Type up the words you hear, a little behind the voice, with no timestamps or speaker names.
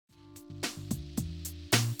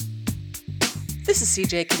This is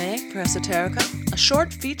CJ Kinney for Esoterica, a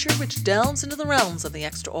short feature which delves into the realms of the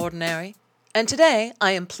extraordinary. And today,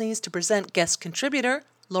 I am pleased to present guest contributor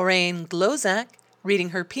Lorraine Glozak, reading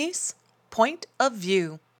her piece, Point of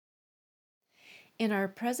View. In our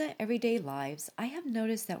present everyday lives, I have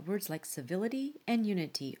noticed that words like civility and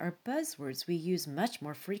unity are buzzwords we use much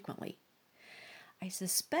more frequently. I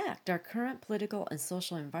suspect our current political and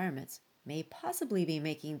social environments may possibly be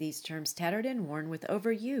making these terms tattered and worn with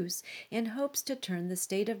overuse in hopes to turn the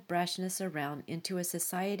state of brashness around into a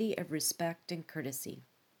society of respect and courtesy.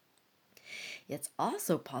 It's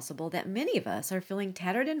also possible that many of us are feeling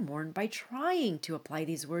tattered and worn by trying to apply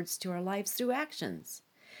these words to our lives through actions.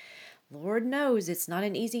 Lord knows it's not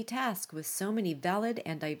an easy task with so many valid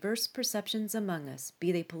and diverse perceptions among us,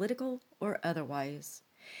 be they political or otherwise.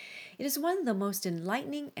 It is one of the most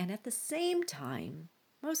enlightening and at the same time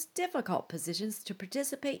most difficult positions to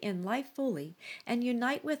participate in life fully and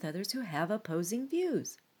unite with others who have opposing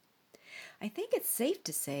views. I think it's safe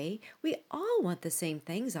to say we all want the same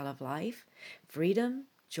things out of life: freedom,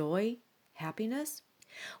 joy, happiness.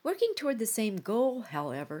 Working toward the same goal,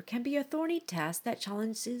 however, can be a thorny task that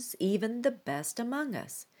challenges even the best among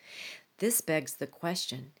us. This begs the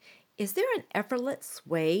question, is there an effortless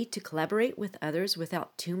way to collaborate with others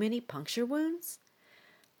without too many puncture wounds?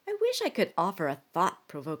 I wish I could offer a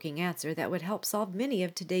thought-provoking answer that would help solve many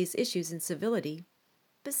of today's issues in civility.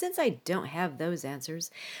 But since I don't have those answers,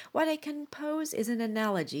 what I can pose is an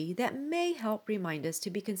analogy that may help remind us to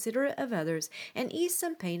be considerate of others and ease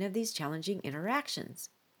some pain of these challenging interactions.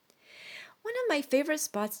 One of my favorite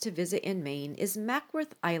spots to visit in Maine is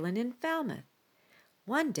Mackworth Island in Falmouth.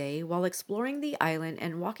 One day, while exploring the island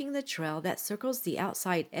and walking the trail that circles the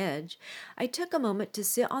outside edge, I took a moment to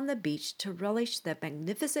sit on the beach to relish the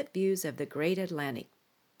magnificent views of the great Atlantic.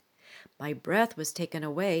 My breath was taken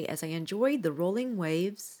away as I enjoyed the rolling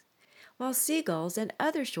waves, while seagulls and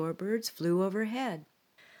other shorebirds flew overhead.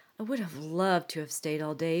 I would have loved to have stayed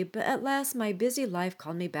all day, but at last my busy life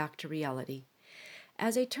called me back to reality.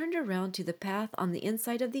 As I turned around to the path on the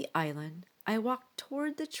inside of the island, I walked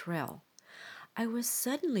toward the trail. I was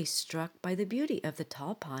suddenly struck by the beauty of the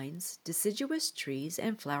tall pines, deciduous trees,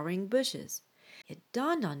 and flowering bushes. It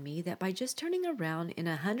dawned on me that by just turning around in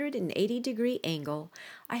a 180-degree angle,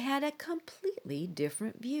 I had a completely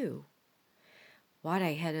different view. What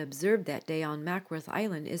I had observed that day on Mackworth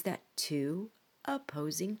Island is that two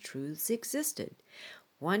opposing truths existed.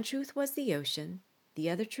 One truth was the ocean, the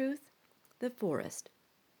other truth, the forest.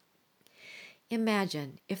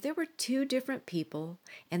 Imagine if there were two different people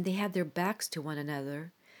and they had their backs to one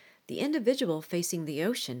another. The individual facing the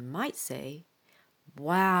ocean might say,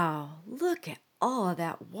 "Wow, look at all of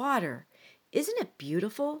that water. Isn't it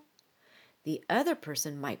beautiful?" The other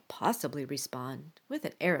person might possibly respond with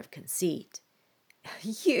an air of conceit,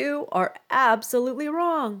 "You are absolutely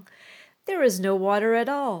wrong. There is no water at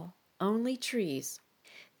all, only trees."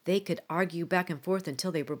 They could argue back and forth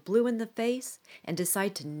until they were blue in the face and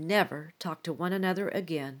decide to never talk to one another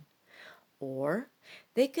again. Or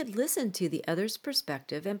they could listen to the other's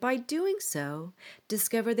perspective and by doing so,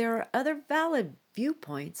 discover there are other valid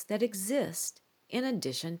viewpoints that exist in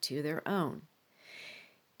addition to their own.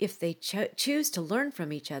 If they choose to learn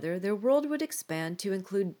from each other, their world would expand to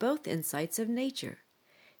include both insights of nature.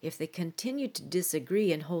 If they continue to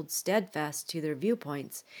disagree and hold steadfast to their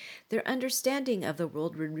viewpoints, their understanding of the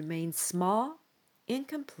world would remain small,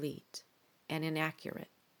 incomplete, and inaccurate.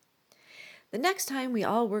 The next time we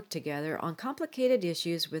all work together on complicated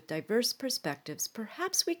issues with diverse perspectives,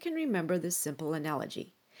 perhaps we can remember this simple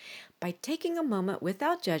analogy. By taking a moment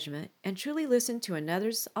without judgment and truly listen to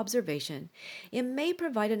another's observation, it may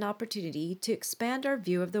provide an opportunity to expand our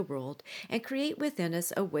view of the world and create within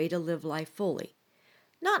us a way to live life fully.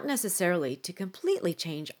 Not necessarily to completely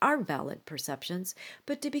change our valid perceptions,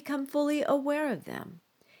 but to become fully aware of them,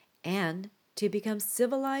 and to become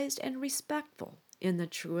civilized and respectful in the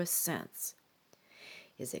truest sense.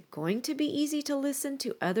 Is it going to be easy to listen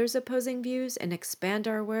to others' opposing views and expand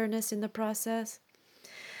our awareness in the process?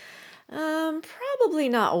 Probably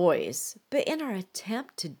not always, but in our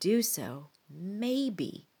attempt to do so,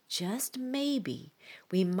 maybe, just maybe,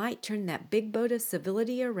 we might turn that big boat of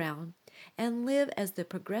civility around and live as the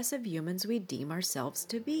progressive humans we deem ourselves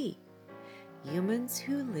to be. Humans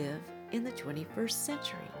who live in the 21st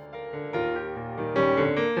century.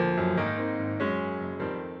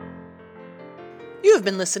 You have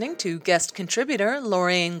been listening to guest contributor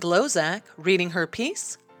Lorraine Glozak, reading her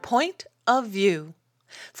piece, Point of View.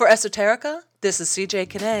 For Esoterica, this is CJ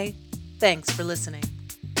Kinney. Thanks for listening.